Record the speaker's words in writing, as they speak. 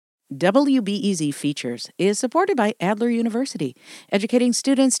WBEZ Features is supported by Adler University, educating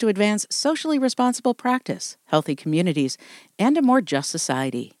students to advance socially responsible practice, healthy communities, and a more just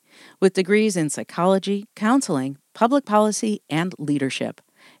society. With degrees in psychology, counseling, public policy, and leadership.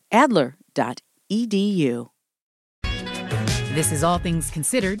 Adler.edu. This is All Things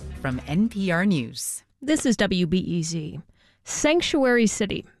Considered from NPR News. This is WBEZ. Sanctuary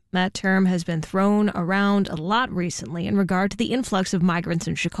city. That term has been thrown around a lot recently in regard to the influx of migrants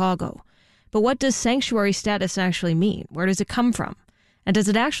in Chicago. But what does sanctuary status actually mean? Where does it come from? And does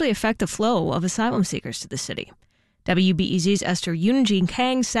it actually affect the flow of asylum seekers to the city? WBEZ's Esther Yoon-Ji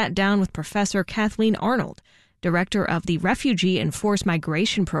Kang sat down with Professor Kathleen Arnold, director of the Refugee and Forced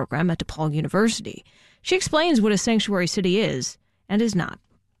Migration program at DePaul University. She explains what a sanctuary city is and is not.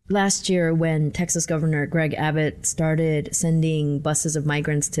 Last year, when Texas Governor Greg Abbott started sending buses of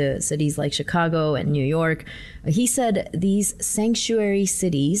migrants to cities like Chicago and New York, he said these sanctuary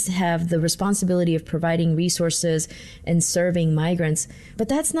cities have the responsibility of providing resources and serving migrants. But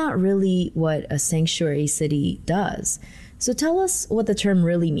that's not really what a sanctuary city does. So tell us what the term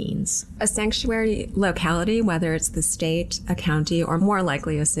really means. A sanctuary locality, whether it's the state, a county, or more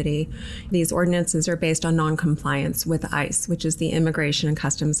likely a city, these ordinances are based on noncompliance with ICE, which is the Immigration and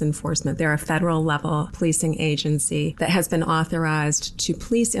Customs Enforcement. They're a federal level policing agency that has been authorized to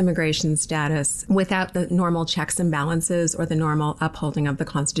police immigration status without the normal checks and balances or the normal upholding of the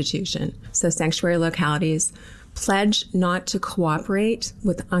Constitution. So sanctuary localities pledge not to cooperate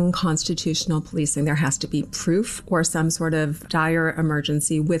with unconstitutional policing. There has to be proof or some sort of dire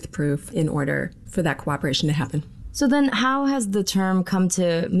emergency with proof in order for that cooperation to happen. So then how has the term come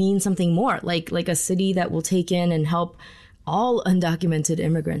to mean something more, like a city that will take in and help all undocumented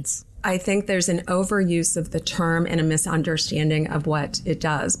immigrants? I think there's an overuse of the term and a misunderstanding of what it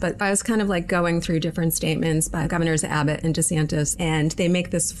does. But I was kind of like going through different statements by Governors Abbott and DeSantis, and they make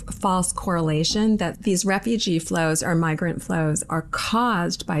this false correlation that these refugee flows or migrant flows are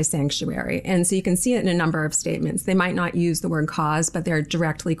caused by sanctuary. And so you can see it in a number of statements. They might not use the word cause, but they're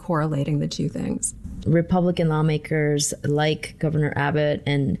directly correlating the two things. Republican lawmakers like Governor Abbott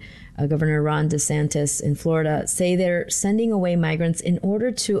and Governor Ron DeSantis in Florida say they're sending away migrants in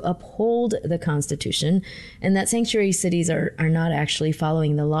order to uphold the Constitution and that sanctuary cities are not actually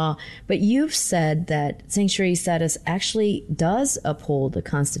following the law. But you've said that sanctuary status actually does uphold the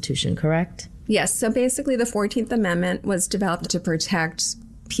Constitution, correct? Yes. So basically the 14th Amendment was developed to protect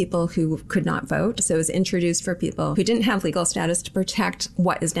people who could not vote. So it was introduced for people who didn't have legal status to protect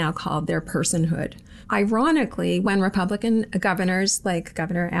what is now called their personhood. Ironically, when Republican governors like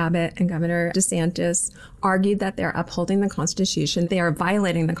Governor Abbott and Governor DeSantis argued that they're upholding the Constitution, they are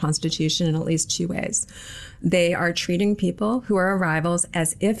violating the Constitution in at least two ways. They are treating people who are arrivals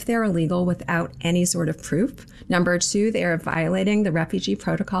as if they're illegal without any sort of proof. Number two, they are violating the refugee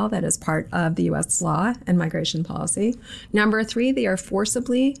protocol that is part of the U.S. law and migration policy. Number three, they are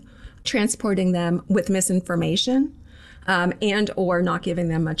forcibly transporting them with misinformation and or not giving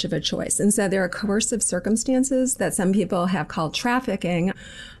them much of a choice. And so there are coercive circumstances that some people have called trafficking.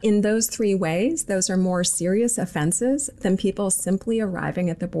 In those three ways, those are more serious offenses than people simply arriving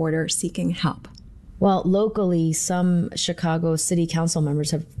at the border seeking help. Well, locally, some Chicago City Council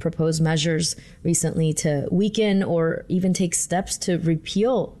members have proposed measures recently to weaken or even take steps to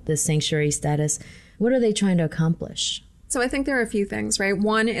repeal this sanctuary status. What are they trying to accomplish? So I think there are a few things, right?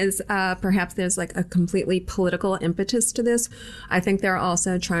 One is perhaps there's like a completely political impetus to this. I think they're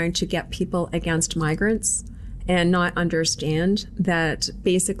also trying to get people against migrants and not understand that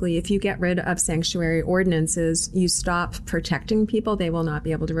basically if you get rid of sanctuary ordinances, you stop protecting people. They will not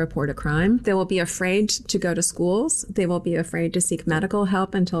be able to report a crime. They will be afraid to go to schools. They will be afraid to seek medical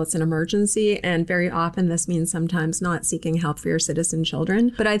help until it's an emergency. And very often this means sometimes not seeking help for your citizen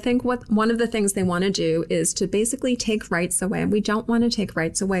children. But I think one of the things they want to do is to basically take rights away. And we don't want to take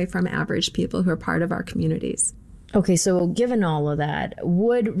rights away from average people who are part of our communities. Okay, so given all of that,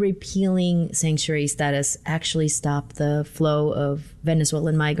 would repealing sanctuary status actually stop the flow of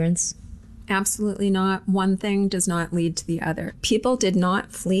Venezuelan migrants? Absolutely not. One thing does not lead to the other. People did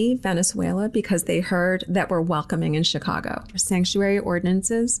not flee Venezuela because they heard that we're welcoming in Chicago. Sanctuary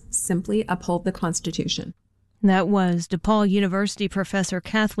ordinances simply uphold the Constitution. That was DePaul University Professor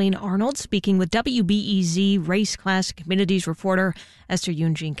Kathleen Arnold speaking with WBEZ race, class, communities reporter Esther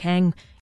Yoon-Ji Kang.